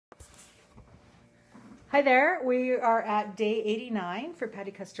Hi there, we are at day 89 for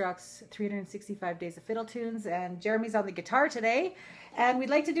Patti Kusturok's 365 Days of Fiddle Tunes, and Jeremy's on the guitar today. And we'd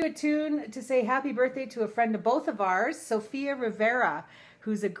like to do a tune to say happy birthday to a friend of both of ours, Sophia Rivera,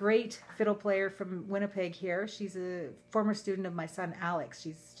 who's a great fiddle player from Winnipeg here. She's a former student of my son Alex.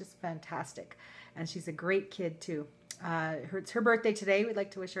 She's just fantastic, and she's a great kid too. It's her birthday today. We'd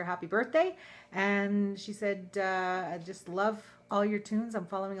like to wish her a happy birthday. And she said, I just love all your tunes. I'm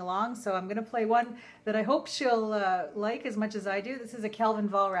following along. So I'm going to play one that I hope she'll like as much as I do. This is a Calvin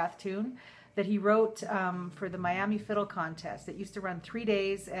Vollrath tune that he wrote for the Miami Fiddle Contest. It used to run 3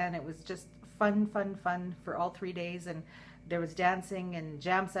 days, and it was just fun for all 3 days. And there was dancing and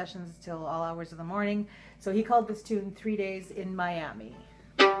jam sessions till all hours of the morning. So he called this tune 3 Days in Miami.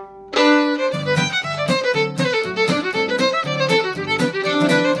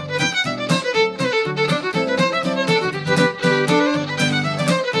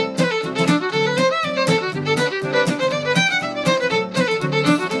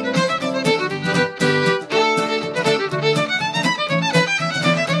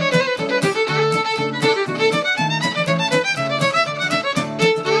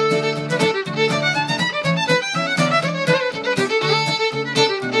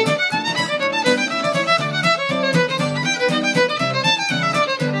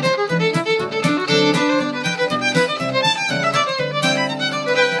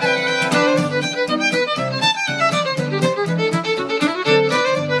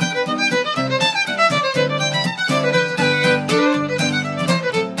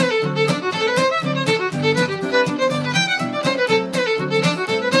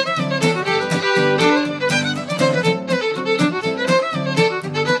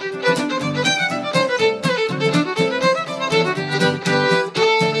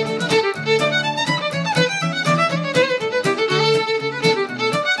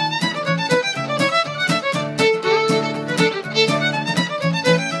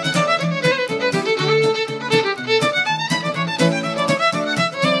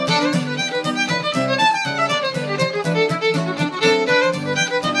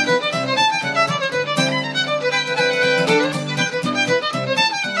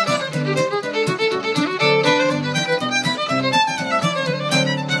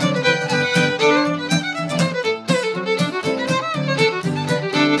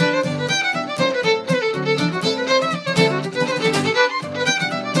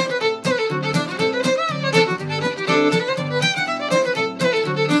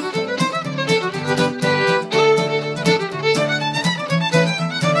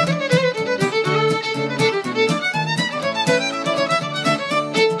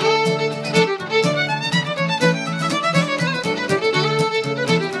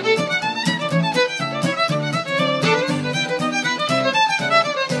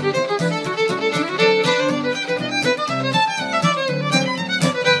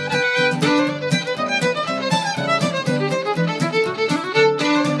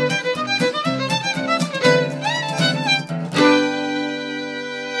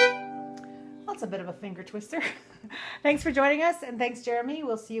 A bit of a finger twister. Thanks for joining us, and thanks, Jeremy.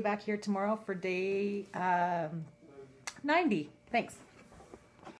 We'll see you back here tomorrow for day 90. Thanks.